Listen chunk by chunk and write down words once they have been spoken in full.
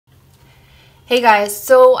Hey guys,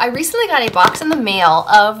 so I recently got a box in the mail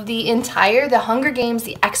of the Hunger Games,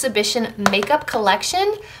 the exhibition makeup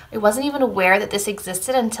collection. I wasn't even aware that this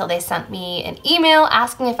existed until they sent me an email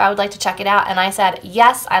asking if I would like to check it out, and I said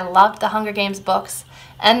yes. I loved the Hunger Games books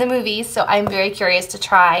and the movies, so I'm very curious to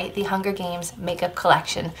try the Hunger Games makeup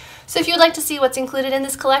collection. So if you would like to see what's included in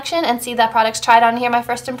this collection and see that products tried on here, my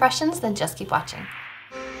first impressions, then just keep watching.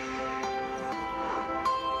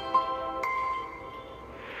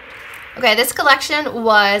 Okay, this collection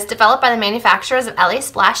was developed by the manufacturers of LA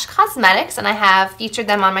Splash Cosmetics, and I have featured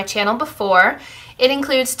them on my channel before. It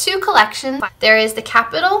includes two collections. There is the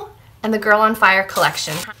Capital and the Girl on Fire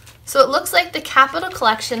collection. So it looks like the Capital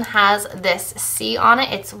collection has this C on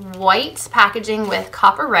it. It's white packaging with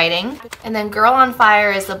copper writing. And then Girl on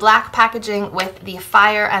Fire is the black packaging with the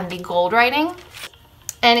fire and the gold writing.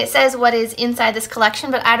 And it says what is inside this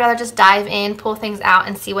collection, but I'd rather just dive in, pull things out,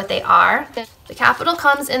 and see what they are. The Capital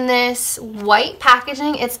comes in this white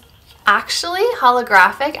packaging. It's actually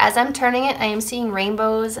holographic. As I'm turning it, I am seeing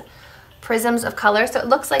rainbows, prisms of color. So it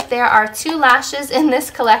looks like there are two lashes in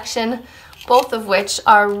this collection, both of which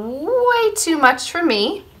are way too much for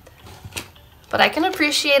me. But I can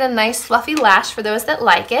appreciate a nice fluffy lash for those that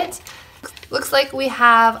like it. Looks like we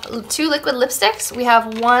have two liquid lipsticks. We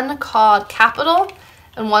have one called Capital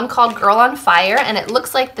and one called Girl on Fire, and it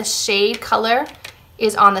looks like the shade color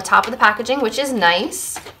is on the top of the packaging, which is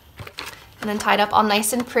nice. And then tied up all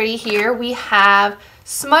nice and pretty here, we have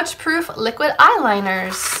smudge-proof liquid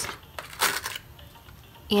eyeliners.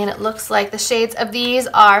 And it looks like the shades of these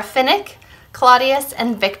are Finnick, Claudius,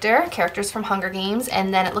 and Victor, characters from Hunger Games.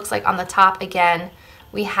 And then it looks like on the top, again,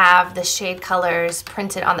 we have the shade colors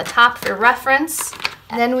printed on the top for reference.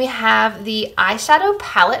 And then we have the eyeshadow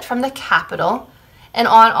palette from the Capital. And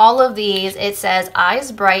on all of these, it says,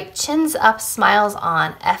 eyes bright, chins up, smiles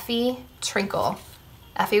on, Effie Trinkle.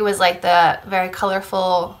 Effie was like the very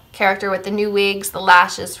colorful character with the new wigs, the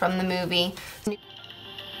lashes from the movie.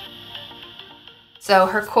 So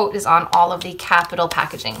her quote is on all of the Capital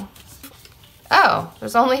packaging. Oh,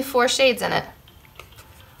 there's only 4 shades in it.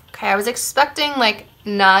 Okay, I was expecting like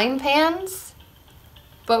 9 pans,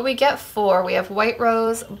 but we get 4. We have White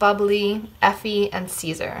Rose, Bubbly, Effie, and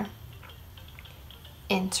Caesar.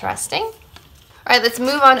 Interesting. All right, let's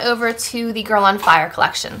move on over to the Girl on Fire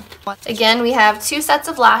collection. Again, we have 2 sets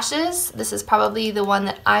of lashes. This is probably the one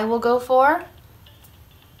that I will go for.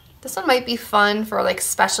 This one might be fun for like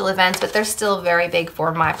special events, but they're still very big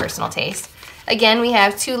for my personal taste. Again, we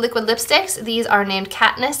have 2 liquid lipsticks. These are named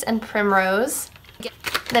Katniss and Primrose.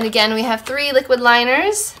 Then again, we have 3 liquid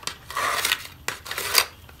liners.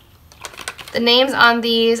 The names on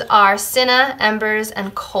these are Cinna, Embers,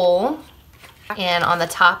 and Coal. And on the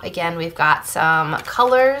top, again, we've got some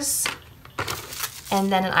colors and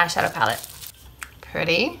then an eyeshadow palette.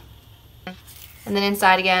 Pretty. And then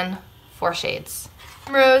inside again, 4 shades.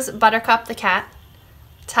 Rose, Buttercup the cat,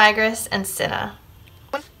 Tigress, and Cinna.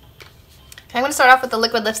 Okay, I'm going to start off with the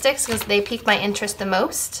liquid lipsticks because they pique my interest the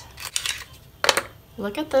most.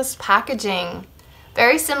 Look at this packaging.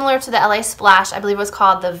 Very similar to the LA Splash, I believe it was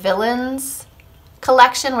called the Villains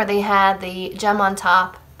collection, where they had the gem on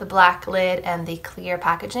top, the black lid, and the clear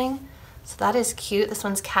packaging. So that is cute. This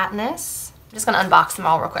one's Katniss. I'm just gonna unbox them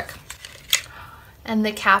all real quick. And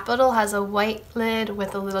the Capital has a white lid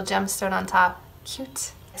with a little gemstone on top.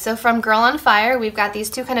 Cute. So from Girl on Fire, we've got these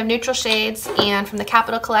 2 kind of neutral shades, and from the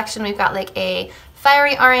Capital collection, we've got like a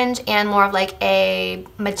fiery orange and more of like a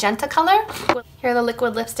magenta color. Here are the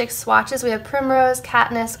liquid lipstick swatches. We have Primrose,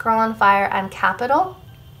 Katniss, Girl on Fire, and Capital.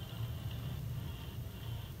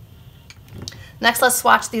 Next, let's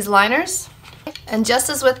swatch these liners. And just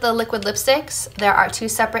as with the liquid lipsticks, there are 2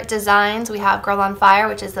 separate designs. We have Girl on Fire,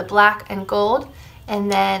 which is the black and gold,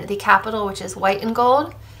 and then the Capital, which is white and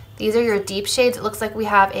gold. These are your deep shades. It looks like we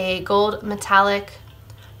have a gold metallic,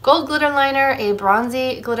 gold glitter liner, a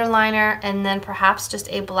bronzy glitter liner, and then perhaps just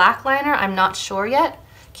a black liner. I'm not sure yet.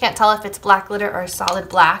 Can't tell if it's black glitter or solid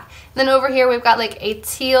black. And then over here, we've got like a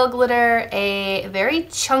teal glitter, a very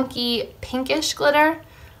chunky pinkish glitter,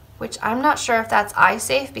 which I'm not sure if that's eye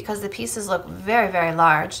safe because the pieces look very, very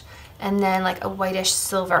large. And then like a whitish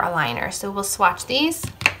silver liner. So we'll swatch these.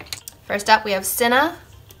 First up, we have Cinna.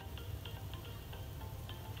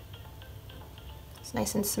 It's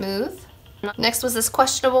nice and smooth. Next was this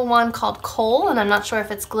questionable one called Coal, and I'm not sure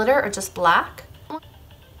if it's glitter or just black.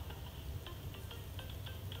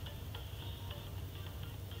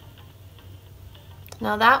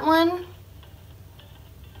 Now that one,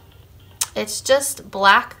 it's just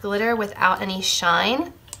black glitter without any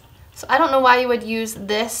shine. So I don't know why you would use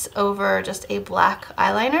this over just a black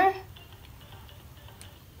eyeliner.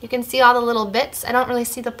 You can see all the little bits. I don't really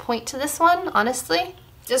see the point to this one, honestly.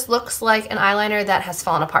 Just looks like an eyeliner that has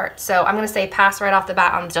fallen apart. So I'm gonna say pass right off the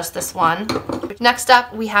bat on just this one. Next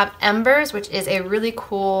up, we have Embers, which is a really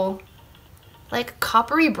cool, like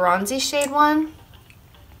coppery bronzy shade one.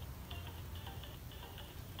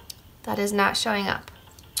 That is not showing up.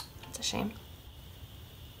 It's a shame.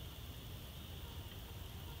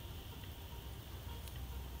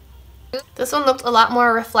 This one looked a lot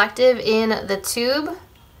more reflective in the tube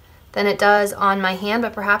than it does on my hand,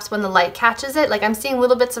 but perhaps when the light catches it, like I'm seeing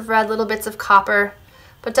little bits of red, little bits of copper,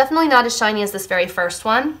 but definitely not as shiny as this very first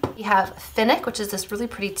one. We have Finnick, which is this really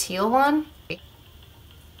pretty teal one.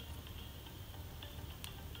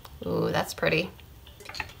 Ooh, that's pretty.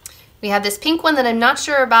 We have this pink one that I'm not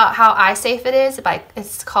sure about how eye safe it is.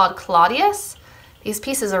 It's called Claudius. These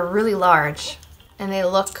pieces are really large and they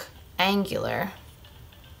look angular.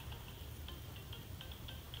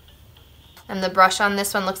 And the brush on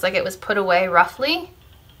this one looks like it was put away roughly,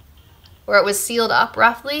 or it was sealed up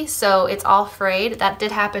roughly, so it's all frayed. That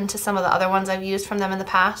did happen to some of the other ones I've used from them in the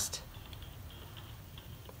past.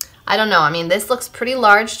 I don't know, I mean, this looks pretty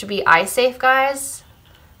large to be eye safe, guys.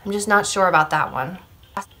 I'm just not sure about that one.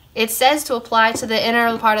 It says to apply to the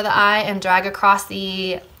inner part of the eye and drag across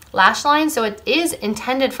the lash line, so it is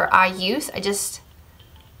intended for eye use.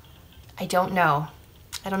 I don't know.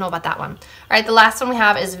 I don't know about that one. All right, the last one we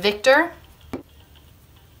have is Victor,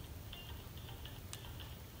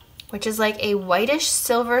 which is like a whitish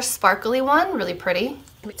silver sparkly one, really pretty.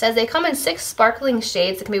 It says they come in 6 sparkling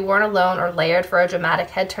shades that can be worn alone or layered for a dramatic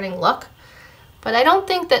head-turning look. But I don't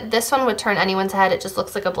think that this one would turn anyone's head. It just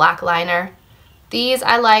looks like a black liner. These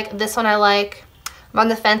I like, this one I like. I'm on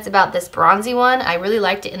the fence about this bronzy one. I really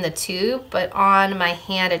liked it in the tube, but on my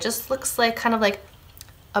hand it just looks like kind of like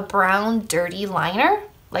a brown dirty liner,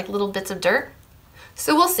 like little bits of dirt.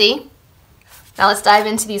 So we'll see. Now let's dive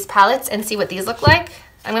into these palettes and see what these look like.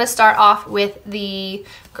 I'm going to start off with the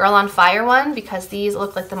Girl on Fire one because these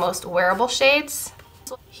look like the most wearable shades.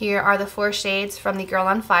 Here are the 4 shades from the Girl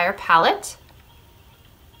on Fire palette.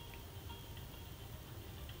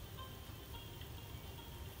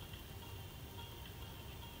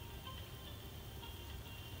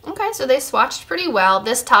 Okay, so they swatched pretty well.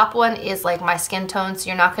 This top one is like my skin tone, so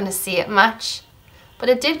you're not going to see it much. But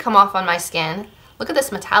it did come off on my skin. Look at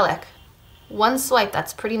this metallic. One swipe,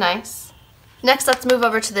 that's pretty nice. Next, let's move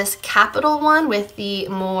over to this Capital one with the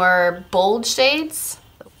more bold shades.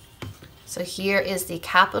 So here is the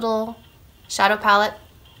Capital Shadow Palette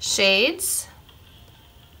shades.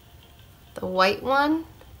 The white one.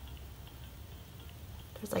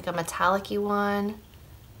 There's like a metallic-y one,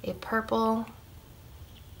 a purple,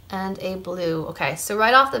 and a blue. Okay, so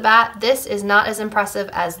right off the bat, this is not as impressive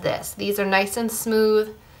as this. These are nice and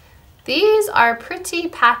smooth. These are pretty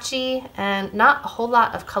patchy and not a whole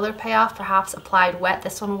lot of color payoff, perhaps applied wet.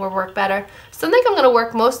 This one will work better. So I think I'm gonna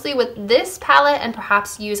work mostly with this palette and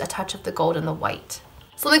perhaps use a touch of the gold and the white.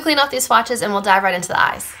 So let me clean off these swatches and we'll dive right into the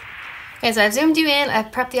eyes. Okay, so I've zoomed you in.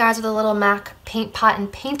 I've prepped the eyes with a little MAC Paint Pot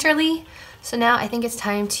and Painterly. So now I think it's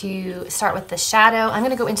time to start with the shadow. I'm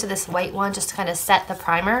gonna go into this white one just to kind of set the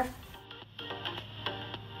primer.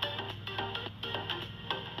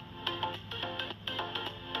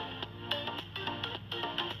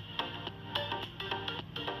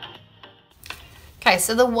 Okay,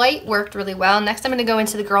 so the white worked really well. Next I'm going to go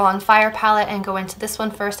into the Girl on Fire palette and go into this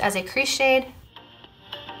one first as a crease shade.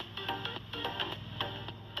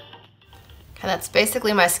 Okay, that's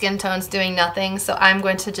basically my skin tones doing nothing, so I'm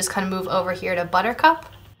going to just kind of move over here to Buttercup.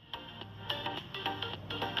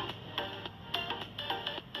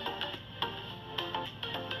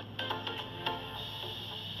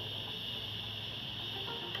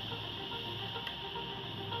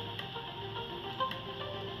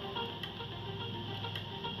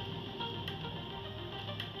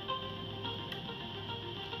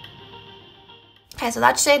 Okay, so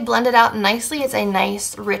that shade blended out nicely. It's a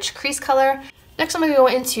nice, rich crease color. Next, I'm gonna go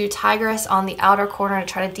into Tigress on the outer corner to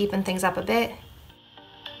try to deepen things up a bit.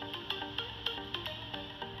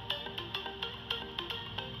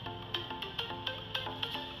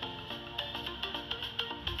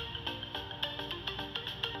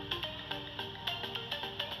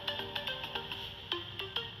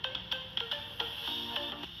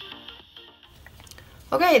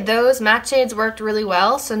 Okay, those matte shades worked really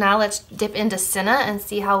well, so now let's dip into Senna and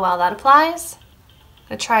see how well that applies. I'm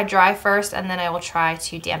going to try dry first, and then I will try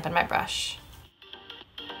to dampen my brush.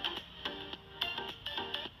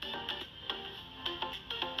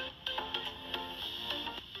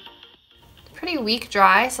 Pretty weak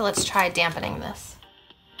dry, so let's try dampening this.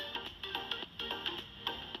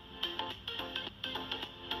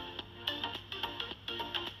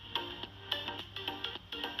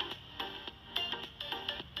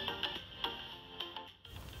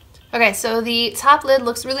 Okay, so the top lid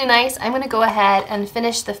looks really nice. I'm gonna go ahead and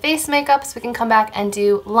finish the face makeup so we can come back and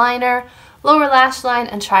do liner, lower lash line,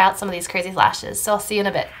 and try out some of these crazy lashes. So I'll see you in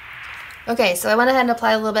a bit. Okay, so I went ahead and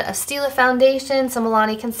applied a little bit of Stila foundation, some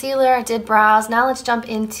Milani concealer, I did brows. Now let's jump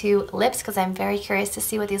into lips because I'm very curious to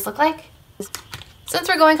see what these look like. Since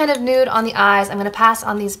we're going kind of nude on the eyes, I'm gonna pass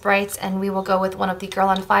on these brights and we will go with one of the Girl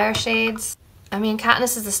on Fire shades. I mean,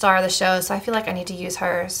 Katniss is the star of the show, so I feel like I need to use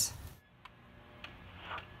hers.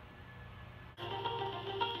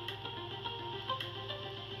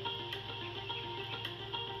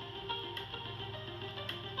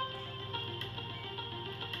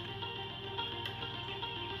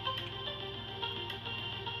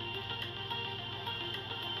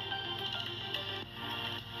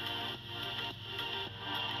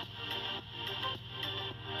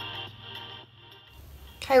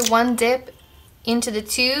 Okay, one dip into the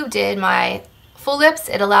tube did my full lips.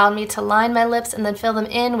 It allowed me to line my lips and then fill them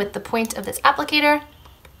in with the point of this applicator.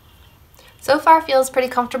 So far feels pretty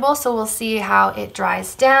comfortable, so we'll see how it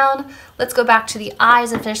dries down. Let's go back to the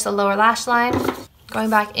eyes and finish the lower lash line. Going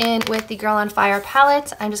back in with the Girl on Fire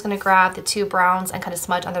palette, I'm just gonna grab the two browns and kind of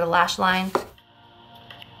smudge under the lash line.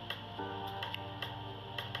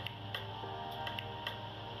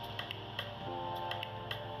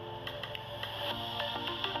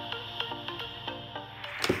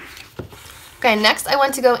 Okay, next I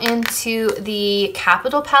want to go into the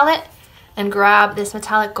Capital palette and grab this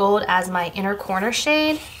metallic gold as my inner corner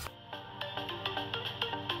shade.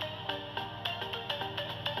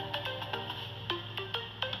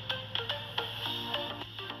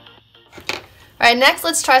 Alright, next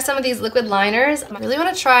let's try some of these liquid liners. I really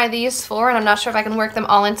want to try these four and I'm not sure if I can work them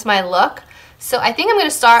all into my look. So I think I'm going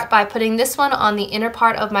to start by putting this one on the inner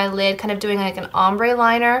part of my lid, kind of doing like an ombre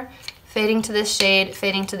liner, fading to this shade,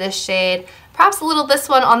 fading to this shade. Perhaps a little this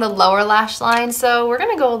one on the lower lash line. So we're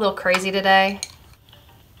gonna go a little crazy today.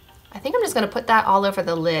 I think I'm just gonna put that all over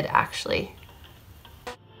the lid actually.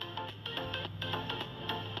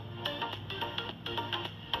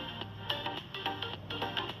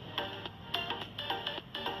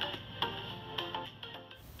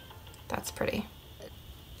 That's pretty.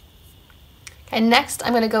 Okay, next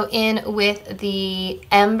I'm gonna go in with the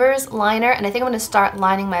Embers liner and I think I'm gonna start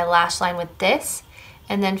lining my lash line with this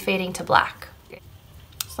and then fading to black.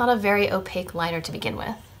 It's not a very opaque liner to begin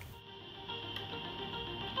with.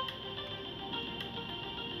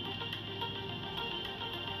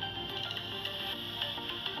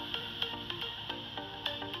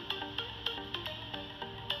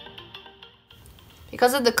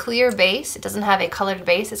 Because of the clear base, it doesn't have a colored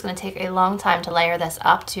base, it's going to take a long time to layer this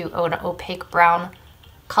up to an opaque brown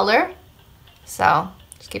color. So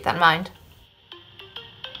just keep that in mind.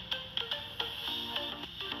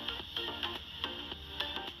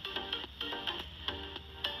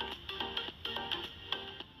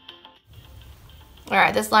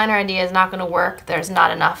 Alright, this liner idea is not going to work. There's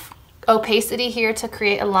not enough opacity here to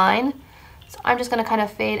create a line. So I'm just going to kind of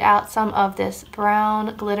fade out some of this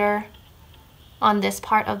brown glitter on this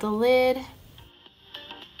part of the lid.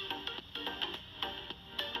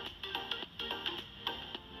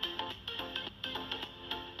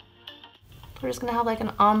 We're just going to have like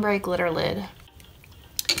an ombre glitter lid.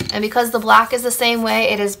 And because the black is the same way,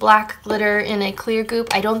 it is black glitter in a clear goop,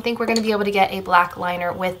 I don't think we're going to be able to get a black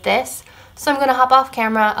liner with this. So I'm going to hop off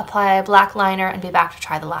camera, apply a black liner, and be back to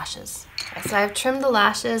try the lashes. Okay, so I've trimmed the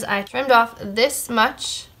lashes. I trimmed off this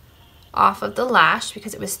much off of the lash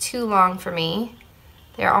because it was too long for me.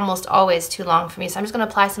 They're almost always too long for me. So I'm just going to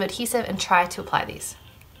apply some adhesive and try to apply these.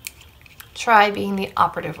 Try being the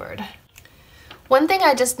operative word. One thing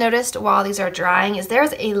I just noticed while these are drying is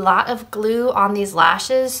there's a lot of glue on these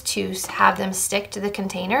lashes to have them stick to the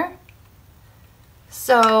container.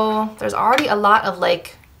 So there's already a lot of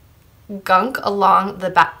like gunk along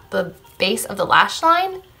the base of the lash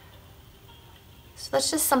line. So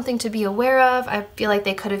that's just something to be aware of. I feel like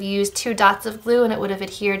they could have used 2 dots of glue and it would have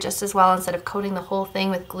adhered just as well instead of coating the whole thing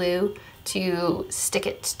with glue to stick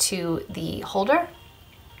it to the holder.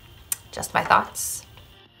 Just my thoughts.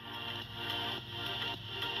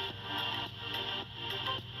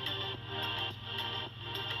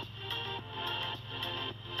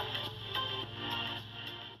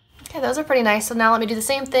 Okay, those are pretty nice. So now let me do the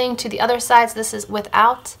same thing to the other side. So this is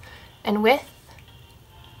without and with.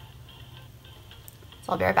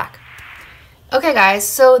 So I'll be right back. Okay guys,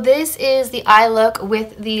 so this is the eye look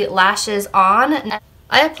with the lashes on.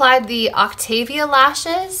 I applied the Octavia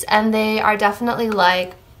lashes and they are definitely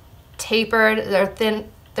like tapered. They're thin,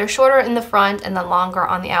 they're shorter in the front and then longer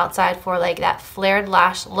on the outside for like that flared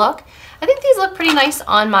lash look. I think these look pretty nice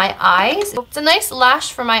on my eyes. It's a nice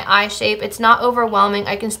lash for my eye shape. It's not overwhelming.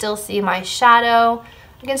 I can still see my shadow.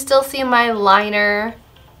 I can still see my liner.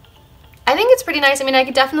 I think it's pretty nice. I mean, I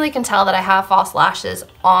definitely can tell that I have false lashes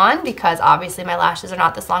on because obviously my lashes are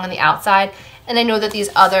not this long on the outside. And I know that these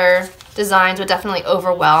other designs would definitely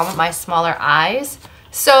overwhelm my smaller eyes.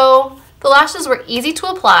 So the lashes were easy to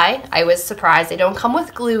apply. I was surprised. They don't come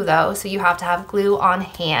with glue though, so you have to have glue on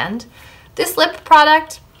hand. This lip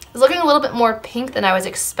product is looking a little bit more pink than I was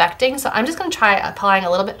expecting, so I'm just going to try applying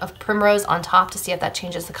a little bit of Primrose on top to see if that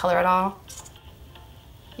changes the color at all.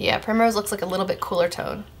 Yeah, Primrose looks like a little bit cooler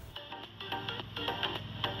tone.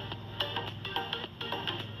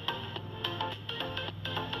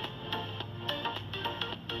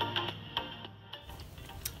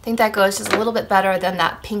 I think that goes just a little bit better than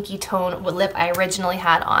that pinky tone lip I originally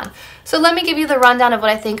had on. So let me give you the rundown of what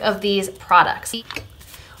I think of these products.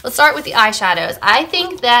 Let's start with the eyeshadows. I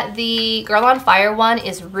think that the Girl on Fire one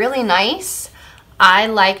is really nice. I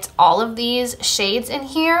liked all of these shades in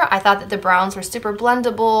here. I thought that the browns were super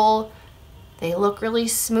blendable. They look really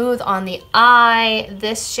smooth on the eye.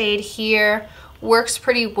 This shade here works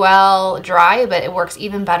pretty well dry, but it works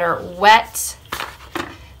even better wet.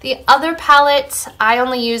 The other palette, I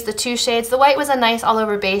only used the 2 shades. The white was a nice all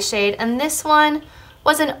over base shade, and this one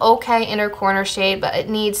was an okay inner corner shade, but it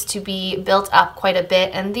needs to be built up quite a bit.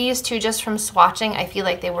 And these 2, just from swatching, I feel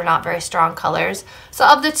like they were not very strong colors. So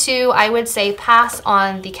of the 2, I would say pass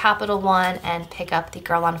on the Capital one and pick up the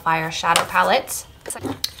Girl on Fire shadow palette.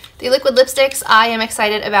 The liquid lipsticks, I am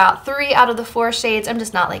excited about 3 out of the 4 shades. I'm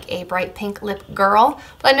just not like a bright pink lip girl,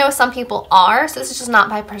 but I know some people are, so this is just not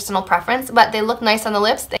my personal preference, but they look nice on the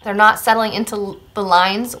lips. They're not settling into the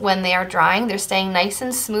lines when they are drying. They're staying nice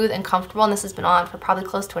and smooth and comfortable, and this has been on for probably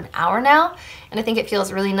close to an hour now, and I think it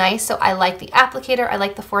feels really nice, so I like the applicator, I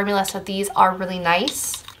like the formula, so these are really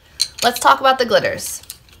nice. Let's talk about the glitters.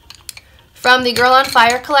 From the Girl on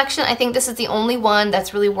Fire collection, I think this is the only one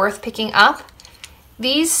that's really worth picking up.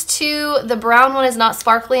 These 2, the brown one is not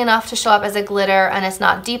sparkly enough to show up as a glitter, and it's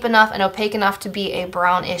not deep enough and opaque enough to be a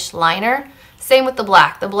brownish liner. Same with the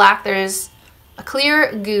black. The black, there's a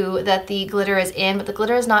clear goo that the glitter is in, but the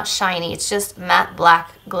glitter is not shiny. It's just matte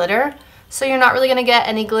black glitter. So you're not really going to get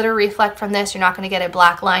any glitter reflect from this. You're not going to get a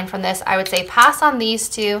black line from this. I would say pass on these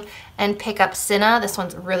 2 and pick up Cinna. This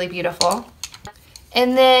one's really beautiful.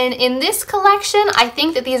 And then in this collection, I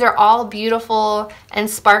think that these are all beautiful and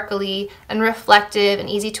sparkly and reflective and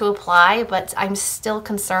easy to apply, but I'm still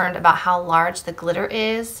concerned about how large the glitter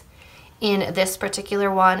is in this particular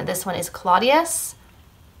one. This one is Claudius.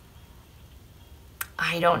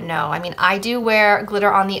 I don't know. I mean, I do wear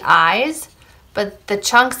glitter on the eyes, but the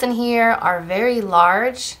chunks in here are very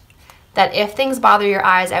large that if things bother your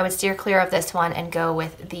eyes, I would steer clear of this one and go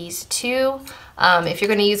with these 2. If you're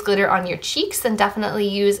going to use glitter on your cheeks, then definitely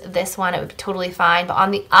use this one. It would be totally fine. But on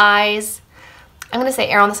the eyes, I'm going to say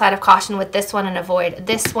err on the side of caution with this one and avoid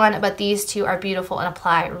this one. But these 2 are beautiful and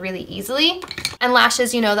apply really easily. And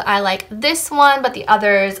lashes, you know that I like this one, but the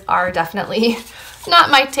others are definitely not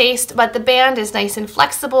my taste. But the band is nice and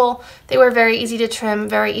flexible. They were very easy to trim,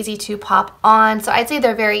 very easy to pop on. So I'd say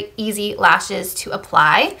they're very easy lashes to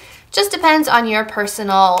apply. Just depends on your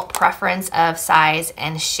personal preference of size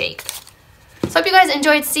and shape. So I hope you guys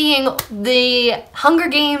enjoyed seeing the Hunger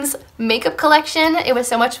Games makeup collection. It was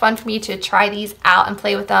so much fun for me to try these out and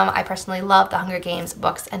play with them. I personally love the Hunger Games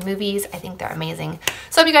books and movies. I think they're amazing.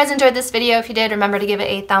 So I hope you guys enjoyed this video. If you did, remember to give it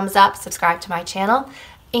a thumbs up, subscribe to my channel,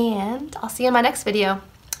 and I'll see you in my next video.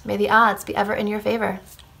 May the odds be ever in your favor.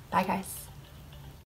 Bye guys.